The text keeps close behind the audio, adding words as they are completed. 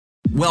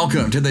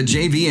Welcome to the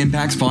JV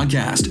Impacts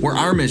Podcast, where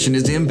our mission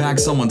is to impact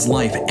someone's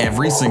life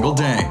every single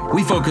day.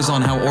 We focus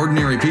on how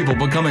ordinary people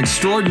become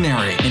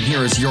extraordinary. And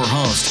here is your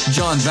host,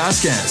 John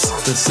Vasquez,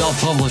 the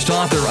self-published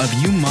author of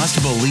You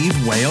Must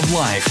Believe Way of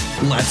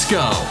Life. Let's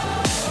go.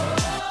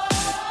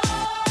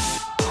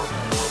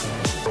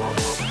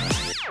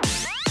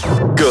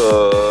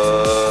 Good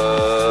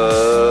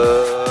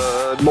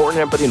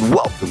morning, everybody, and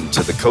welcome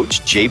to the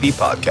Coach JV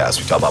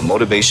Podcast. We talk about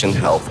motivation,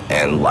 health,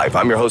 and life.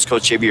 I'm your host,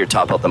 Coach JV, your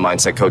top health and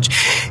mindset coach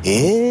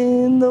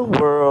in the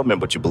world.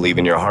 Remember, what you believe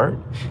in your heart,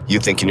 you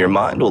think in your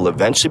mind, will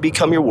eventually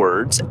become your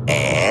words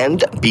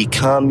and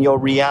become your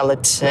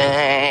reality.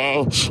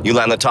 You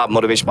land the top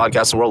motivation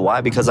podcast in the world.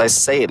 Why? Because I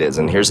say it is.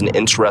 And here's an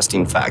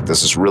interesting fact.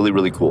 This is really,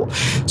 really cool.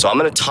 So I'm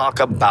going to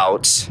talk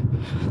about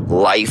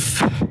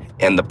life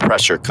and the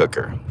pressure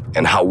cooker,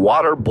 and how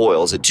water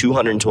boils at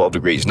 212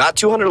 degrees. Not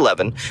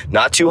 211,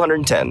 not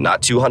 210,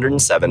 not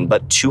 207,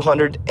 but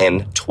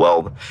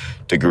 212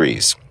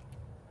 degrees.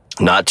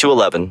 Not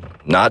 211,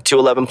 not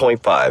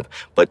 211.5,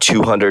 but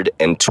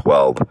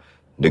 212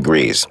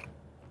 degrees.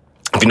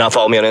 If you're not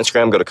following me on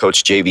Instagram, go to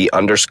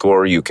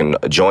CoachJV_. You can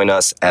join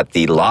us at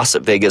the Las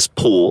Vegas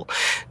pool,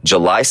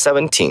 July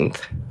 17th,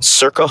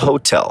 Circa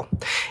Hotel.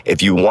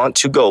 If you want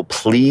to go,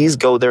 please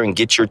go there and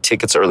get your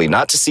tickets early.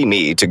 Not to see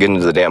me, to get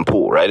into the damn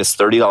pool, right? It's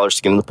 $30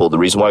 to get in the pool. The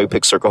reason why we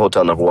picked Circa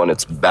Hotel, number one,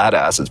 it's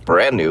badass. It's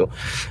brand new.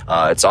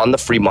 It's on the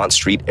Fremont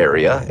Street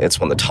area. It's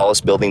one of the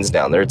tallest buildings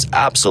down there. It's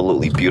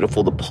absolutely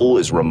beautiful. The pool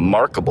is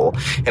remarkable,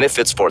 and it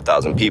fits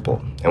 4,000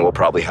 people. And we'll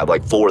probably have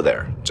like 4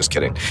 there. Just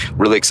kidding.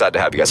 Really excited to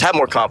have you guys. Have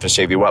more confidence,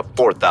 JV. We're at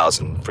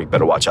 4,000. You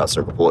better watch out,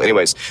 Circa Pool.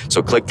 Anyways,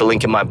 so click the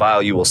link in my bio.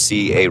 You will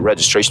see a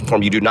registration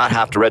form. You do not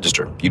have to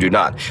register. You do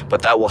not.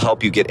 But that will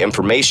help you get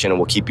information and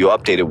will keep you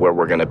updated where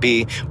we're going to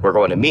be. We're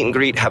going to meet and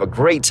greet, have a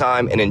great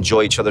time, and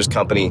enjoy each other's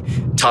company.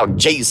 Talk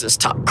Jesus,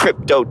 talk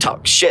crypto,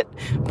 talk shit.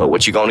 But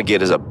what you're going to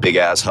get is a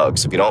big-ass hug.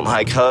 So if you don't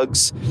like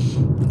hugs,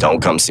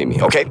 don't come see me,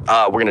 okay?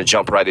 We're going to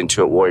jump right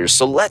into it, Warriors.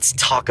 So let's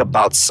talk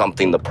about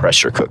something, the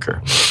pressure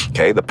cooker,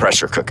 okay? The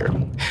pressure cooker.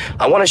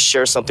 I want to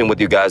share something with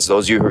you guys,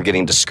 those of you who are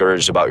getting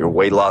discouraged about your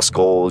weight loss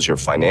goals, your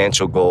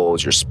financial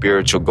goals, your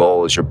spiritual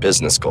goals, your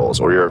business goals,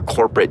 or your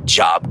corporate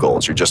job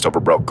goals, your just over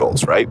broke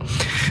goals, right?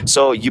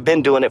 So you've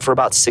been doing it for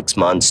about 6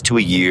 months to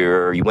a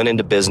year. You went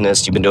into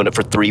business, you've been doing it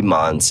for 3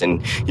 months,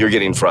 and you're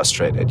getting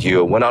frustrated.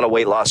 You went on a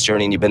weight loss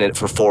journey, and you've been in it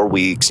for 4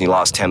 weeks, and you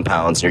lost 10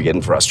 pounds, and you're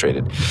getting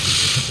frustrated.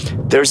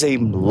 There's a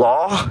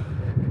law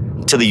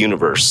to the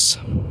universe.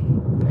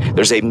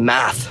 There's a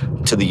math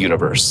to the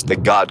universe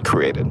that God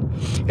created.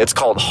 It's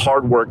called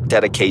hard work,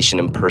 dedication,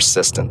 and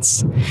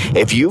persistence.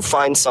 If you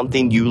find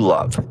something you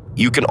love,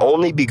 you can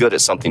only be good at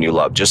something you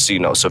love, just so you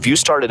know. So if you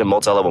started a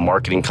multi-level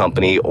marketing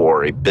company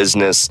or a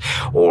business,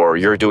 or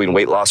you're doing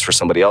weight loss for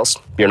somebody else,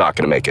 you're not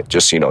going to make it,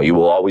 just so you know. You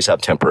will always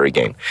have temporary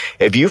gain.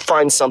 If you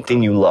find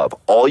something you love,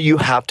 all you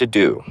have to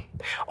do,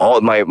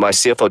 my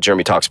CFO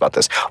Jeremy talks about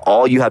this,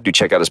 all you have to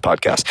check out his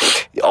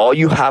podcast. All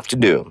you have to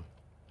do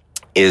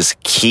is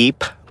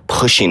keep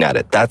pushing at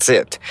it. That's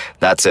it.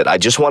 That's it. I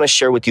just want to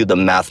share with you the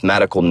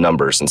mathematical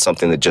numbers and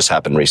something that just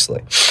happened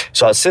recently.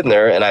 So I was sitting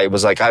there and I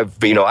was like, I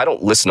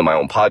don't listen to my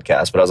own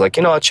podcast, but I was like,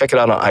 I'll check it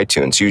out on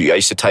iTunes. I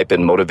used to type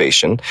in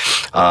motivation.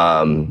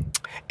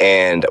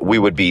 And we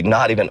would be you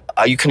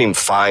couldn't even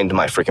find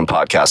my freaking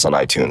podcast on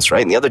iTunes,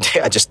 right? And the other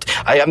day,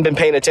 I haven't been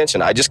paying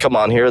attention. I just come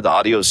on here. The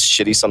audio's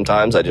shitty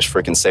sometimes. I just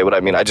freaking say what I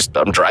mean.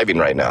 I'm driving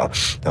right now.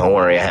 Don't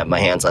worry. I have my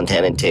hands on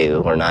 10 and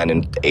 2 or 9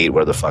 and 8,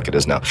 where the fuck it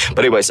is now. But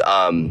anyways,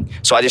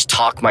 so I just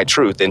talk my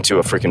truth into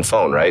a freaking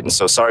phone, right? And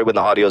so sorry when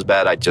the audio's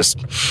bad.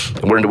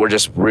 We're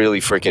just really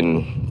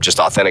freaking just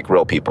authentic,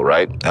 real people,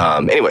 right?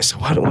 Anyways,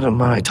 what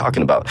am I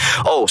talking about?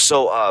 Oh,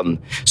 so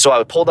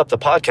I pulled up the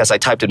podcast. I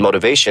typed in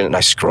motivation and I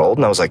scrolled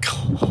and I was like,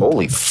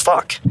 holy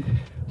fuck,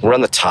 we're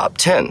on the top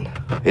 10.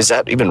 Is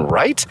that even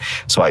right?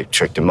 So I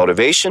tricked in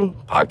motivation,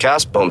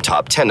 podcast, boom,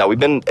 top 10. Now, we've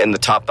been in the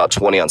top about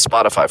 20 on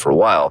Spotify for a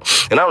while,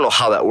 and I don't know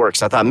how that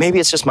works. I thought maybe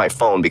it's just my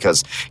phone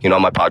because,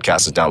 my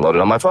podcast is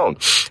downloaded on my phone.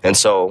 And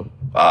so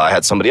I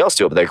had somebody else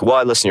do it, but they're like, well,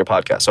 I listen to your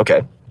podcast.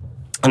 Okay.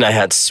 And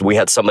we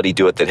had somebody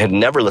do it that had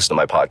never listened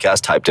to my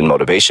podcast, typed in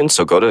motivation.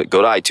 So go to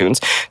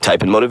iTunes,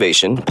 type in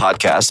motivation,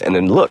 podcast, and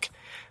then look.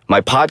 My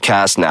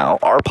podcast now,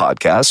 our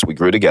podcast, we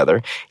grew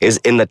together, is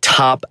in the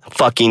top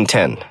fucking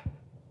 10.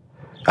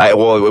 It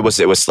was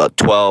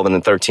 12 and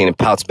then 13. It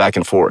pouts back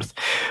and forth.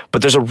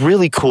 But there's a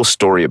really cool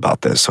story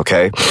about this,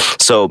 okay?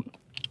 So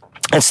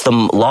it's the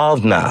law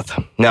of math.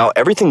 Now,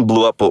 everything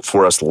blew up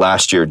for us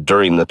last year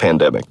during the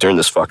pandemic, during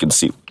this fucking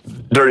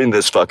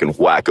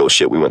wacko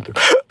shit we went through.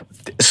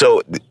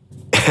 So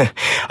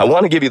I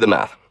want to give you the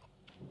math,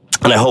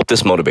 and I hope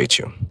this motivates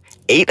you.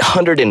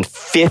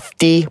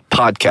 850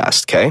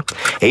 podcasts, okay?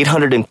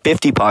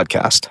 850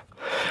 podcasts.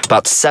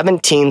 About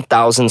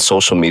 17,000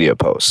 social media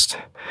posts.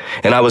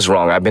 And I was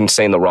wrong. I've been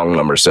saying the wrong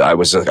numbers. I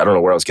don't know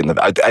where I was getting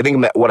that. I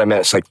think what I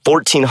meant is like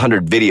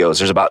 1,400 videos.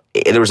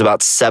 There was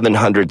about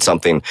 700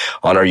 something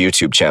on our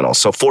YouTube channel.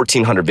 So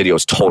 1,400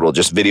 videos total,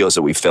 just videos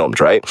that we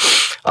filmed, right?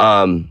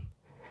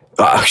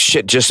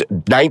 just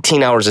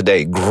 19 hours a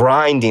day,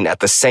 grinding at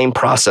the same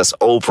process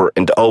over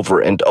and over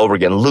and over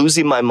again,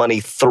 losing my money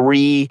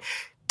 3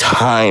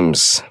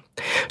 times.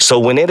 So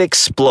when it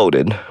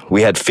exploded,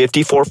 we had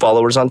 54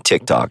 followers on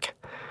TikTok.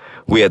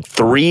 We had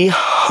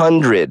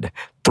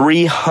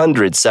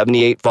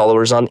 378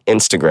 followers on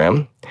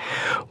Instagram.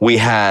 We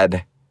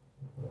had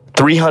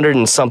 300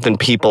 and something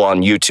people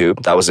on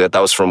YouTube. That was it. That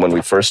was from when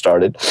we first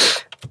started.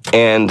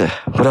 And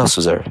what else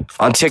was there?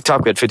 On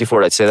TikTok, we had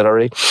 54. Did I say that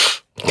already?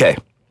 Okay.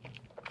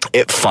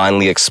 It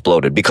finally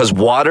exploded because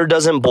water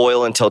doesn't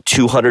boil until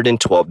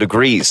 212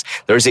 degrees.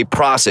 There's a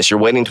process. You're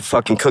waiting to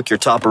fucking cook your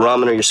top of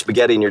ramen or your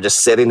spaghetti and you're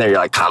just sitting there. You're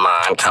like, come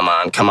on.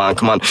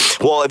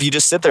 Well, if you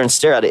just sit there and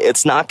stare at it,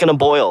 it's not going to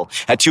boil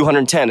at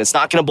 210. It's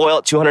not going to boil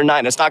at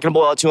 209. It's not going to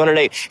boil at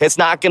 208. It's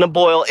not going to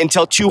boil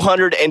until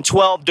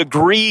 212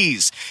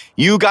 degrees.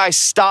 You guys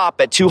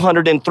stop at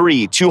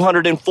 203,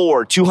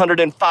 204,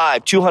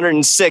 205,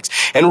 206.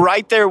 And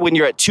right there, when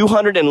you're at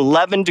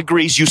 211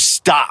 degrees, you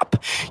stop.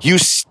 You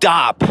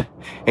stop.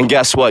 And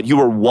guess what? You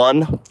were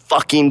 1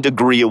 fucking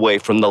degree away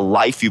from the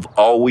life you've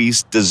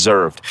always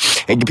deserved.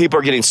 And people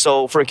are getting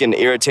so freaking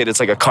irritated. It's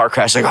like a car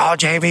crash. Like, oh,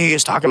 JV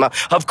is talking about.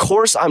 Of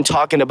course I'm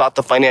talking about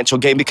the financial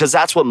game because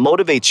that's what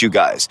motivates you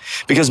guys.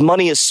 Because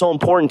money is so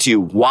important to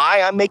you.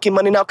 Why I'm making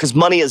money now? Because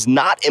money is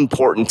not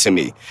important to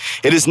me.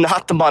 It is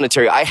not the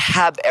monetary. I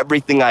have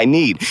everything I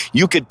need.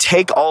 You could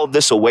take all of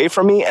this away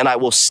from me and I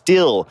will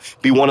still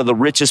be one of the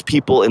richest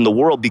people in the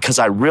world because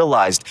I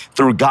realized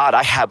through God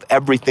I have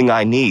everything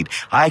I need.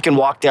 I can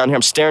walk down here.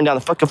 I'm staring down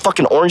the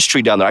fucking orange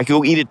tree down there. I can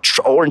go eat an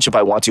orange if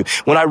I want to.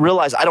 When I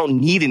realize I don't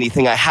need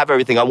anything, I have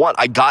everything I want.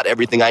 I got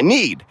everything I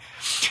need.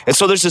 And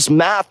so there's this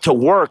math to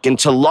work and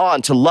to law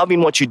and to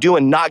loving what you do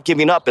and not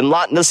giving up and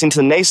not listening to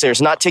the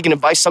naysayers, not taking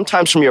advice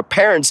sometimes from your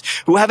parents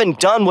who haven't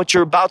done what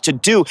you're about to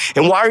do.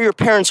 And why are your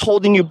parents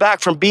holding you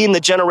back from being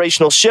the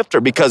generational shifter?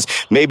 Because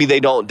maybe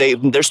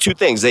there's 2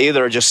 things. They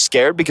either are just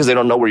scared because they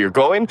don't know where you're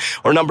going,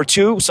 or number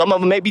 2, some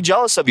of them may be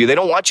jealous of you. They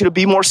don't want you to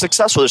be more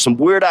successful. There's some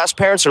weird ass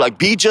parents who are like,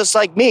 be just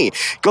like me.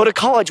 Go to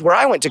college where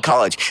I went to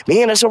college.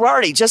 Me in a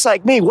sorority, just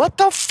like me. What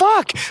the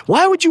fuck?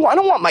 Why would you? I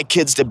don't want my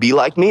kids to be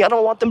like me. I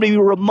don't want them to be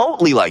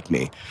remotely like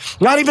me.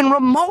 Not even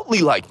remotely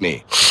like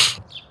me.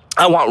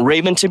 I want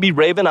Raven to be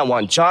Raven. I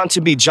want John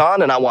to be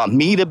John. And I want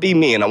me to be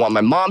me. And I want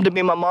my mom to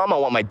be my mom. I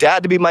want my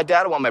dad to be my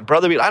dad. I want my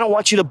brother to be. I don't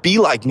want you to be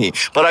like me.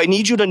 But I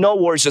need you to know,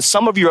 warriors, that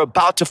some of you are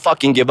about to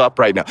fucking give up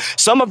right now.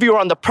 Some of you are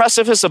on the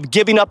precipice of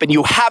giving up and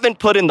you haven't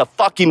put in the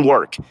fucking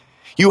work.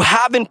 You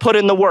haven't put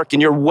in the work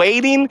and you're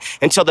waiting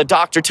until the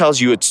doctor tells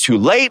you it's too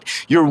late.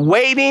 You're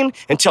waiting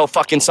until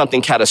fucking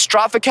something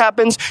catastrophic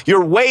happens.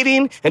 You're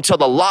waiting until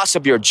the loss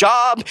of your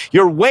job.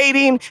 You're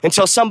waiting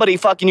until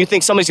you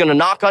think somebody's going to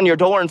knock on your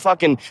door and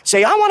fucking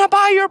say, I want to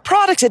buy your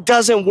products. It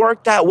doesn't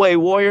work that way,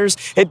 warriors.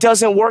 It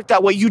doesn't work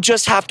that way. You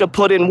just have to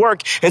put in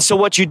work. And so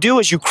what you do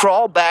is you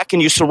crawl back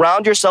and you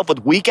surround yourself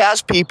with weak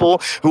ass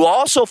people who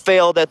also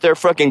failed at their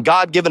fucking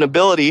God-given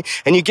ability.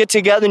 And you get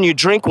together and you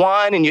drink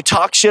wine and you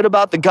talk shit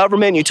about the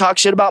government. And you talk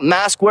shit about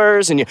mask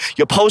wearers and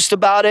you post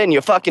about it and you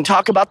fucking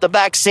talk about the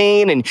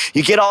vaccine and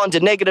you get all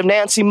into negative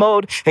Nancy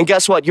mode. And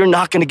guess what? You're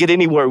not going to get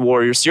anywhere,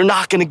 warriors. You're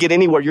not going to get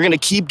anywhere. You're going to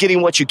keep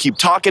getting what you keep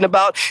talking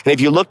about. And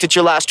if you looked at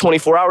your last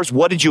 24 hours,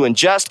 what did you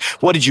ingest?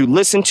 What did you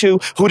listen to?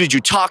 Who did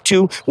you talk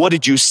to? What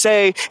did you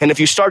say? And if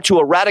you start to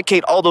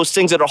eradicate all those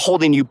things that are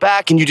holding you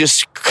back and you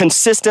just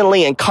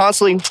consistently and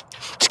constantly,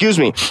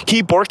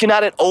 keep working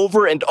at it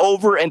over and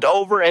over and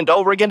over and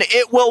over again,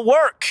 it will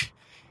work.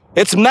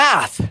 It's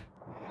math.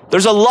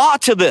 There's a law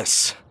to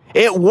this.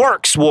 It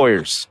works,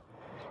 warriors,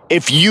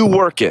 if you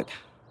work it.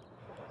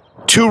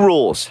 2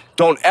 rules.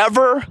 Don't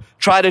ever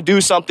try to do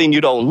something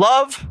you don't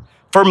love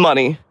for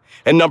money.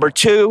 And number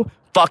 2,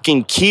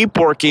 fucking keep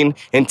working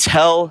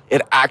until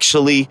it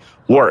actually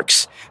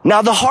works.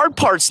 Now the hard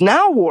part's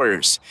now,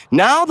 warriors.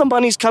 Now the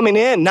money's coming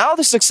in. Now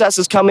the success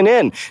is coming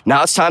in.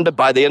 Now it's time to,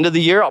 by the end of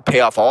the year, I'll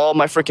pay off all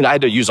my I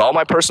had to use all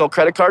my personal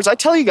credit cards. I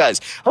tell you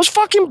guys, I was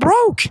fucking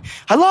broke.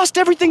 I lost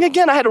everything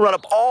again. I had to run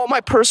up all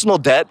my personal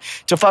debt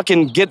to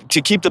fucking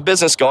keep the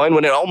business going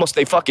when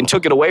they fucking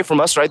took it away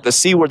from us, right? The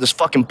C word, this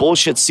fucking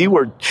bullshit C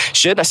word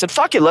shit. I said,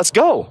 fuck it, let's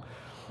go.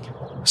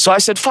 So I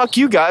said, fuck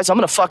you guys. I'm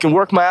going to fucking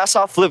work my ass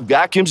off, flip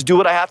vacuums, do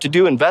what I have to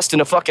do, invest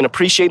in a fucking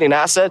appreciating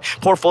asset.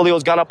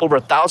 Portfolio's gone up over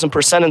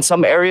 1,000% in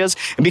some areas.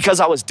 And because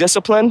I was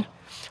disciplined,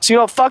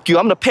 so, fuck you.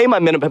 I'm going to pay my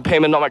minimum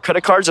payment on my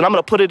credit cards and I'm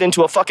going to put it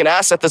into a fucking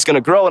asset that's going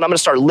to grow and I'm going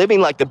to start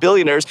living like the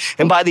billionaires.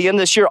 And by the end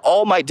of this year,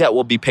 all my debt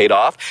will be paid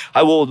off.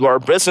 Our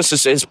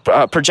business is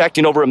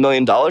projecting over $1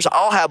 million.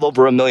 I'll have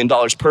over $1 million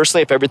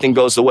personally if everything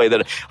goes the way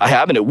that I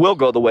have, and it will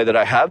go the way that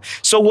I have.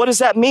 So what does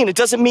that mean? It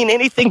doesn't mean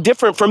anything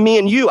different from me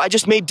and you. I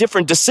just made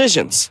different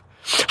decisions.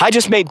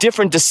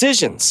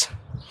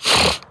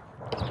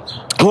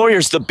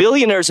 Warriors, the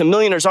billionaires and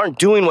millionaires aren't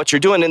doing what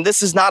you're doing. And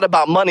this is not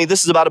about money.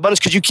 This is about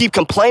abundance, because you keep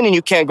complaining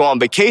you can't go on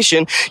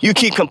vacation. You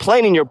keep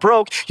complaining you're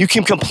broke. You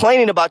keep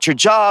complaining about your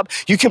job.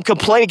 You keep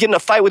complaining, getting in a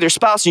fight with your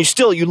spouse,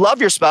 and you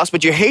love your spouse,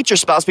 but you hate your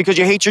spouse because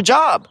you hate your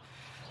job.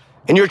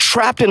 And you're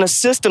trapped in a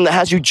system that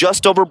has you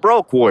just over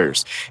broke,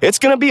 Warriors. It's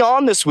going to be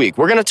on this week.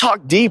 We're going to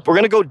talk deep. We're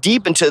going to go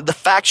deep into the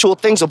factual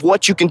things of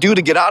what you can do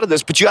to get out of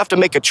this, but you have to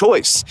make a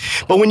choice.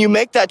 But when you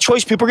make that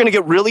choice, people are going to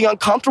get really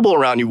uncomfortable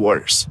around you,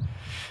 Warriors.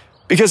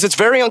 Because it's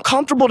very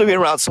uncomfortable to be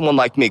around someone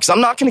like me, because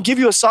I'm not going to give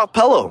you a soft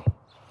pillow.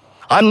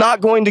 I'm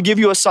not going to give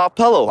you a soft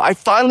pillow. I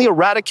finally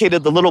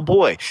eradicated the little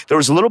boy. There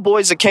was little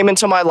boys that came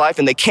into my life,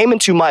 and they came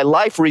into my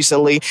life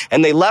recently,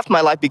 and they left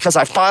my life because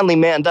I finally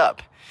manned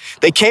up.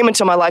 They came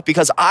into my life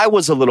because I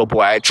was a little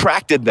boy. I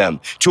attracted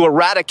them to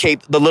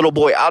eradicate the little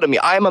boy out of me.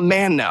 I am a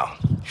man now.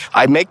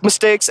 I make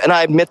mistakes and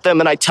I admit them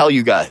and I tell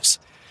you guys.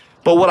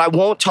 But what I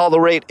won't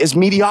tolerate is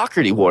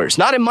mediocrity, Warriors.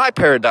 Not in my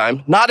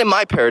paradigm. Not in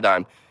my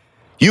paradigm.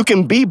 You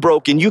can be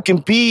broken. You can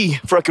be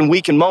freaking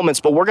weak in moments,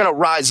 but we're going to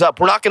rise up.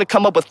 We're not going to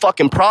come up with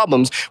fucking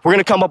problems. We're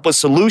going to come up with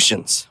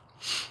solutions.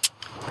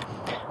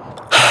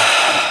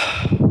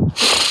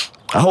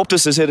 I hope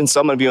this is hitting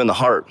some of you in the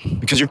heart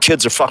because your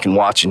kids are fucking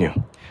watching you.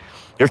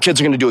 Your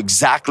kids are going to do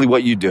exactly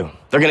what you do.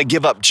 They're going to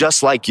give up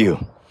just like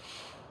you.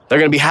 They're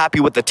going to be happy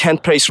with the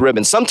 10th place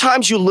ribbon.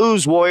 Sometimes you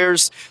lose,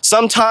 Warriors.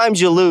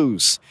 Sometimes you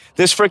lose.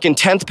 This freaking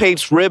 10th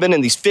place ribbon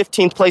and these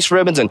 15th place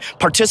ribbons and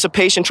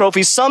participation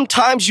trophies.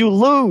 Sometimes you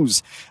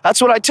lose.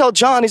 That's what I tell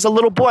John. He's a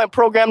little boy. I'm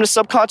programmed his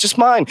subconscious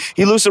mind.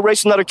 He loses a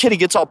race with another kid. He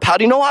gets all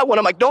pouty. No, I won.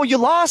 I'm like, no, you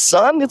lost,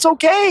 son. It's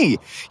okay.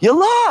 You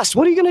lost.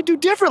 What are you going to do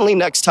differently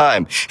next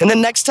time? And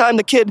then next time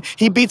the kid,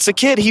 he beats the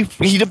kid, he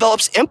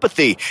develops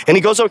empathy. And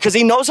he goes over because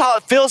he knows how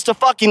it feels to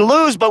fucking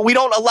lose, but we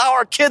don't allow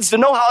our kids to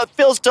know how it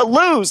feels to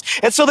lose.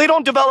 And so they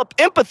don't develop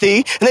empathy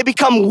and they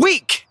become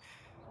weak.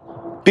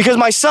 Because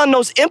my son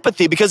knows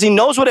empathy because he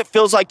knows what it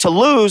feels like to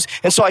lose.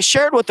 And so I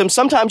shared with him,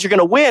 sometimes you're going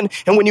to win.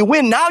 And when you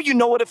win, now you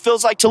know what it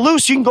feels like to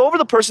lose. So you can go over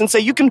to the person and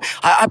say,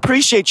 I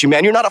appreciate you,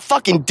 man. You're not a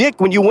fucking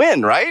dick when you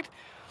win, right?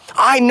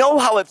 I know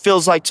how it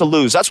feels like to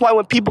lose. That's why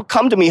when people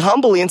come to me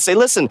humbly and say,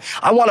 listen,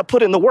 I want to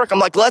put in the work. I'm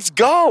like, let's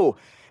go.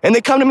 And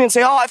they come to me and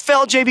say, oh, I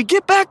failed, JV.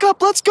 Get back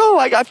up. Let's go.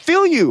 I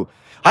feel you.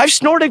 I've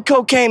snorted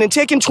cocaine and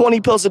taken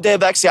 20 pills a day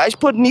of ecstasy. I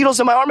put needles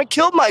in my arm and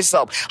killed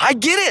myself. I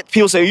get it.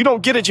 People say, you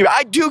don't get it, JV.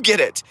 I do get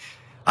it.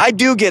 I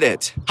do get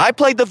it. I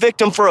played the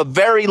victim for a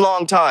very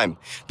long time.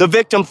 The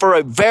victim for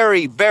a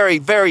very, very,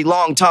 very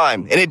long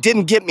time. And it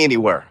didn't get me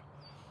anywhere.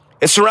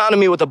 It surrounded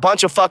me with a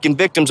bunch of fucking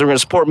victims that are going to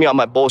support me on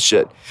my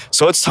bullshit.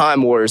 So it's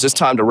time, Warriors. It's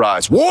time to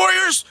rise.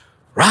 Warriors,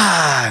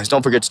 rise.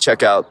 Don't forget to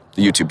check out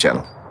the YouTube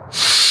channel.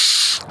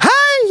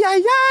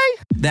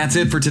 That's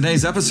it for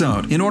today's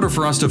episode. In order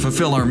for us to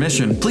fulfill our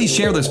mission, please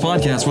share this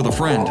podcast with a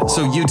friend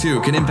so you too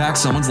can impact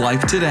someone's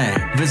life today.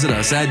 Visit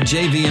us at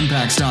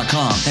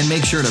jvimpacts.com and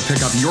make sure to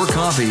pick up your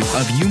copy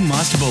of You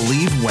Must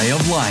Believe Way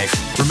of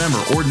Life.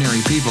 Remember,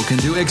 ordinary people can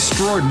do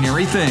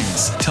extraordinary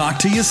things. Talk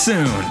to you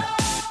soon.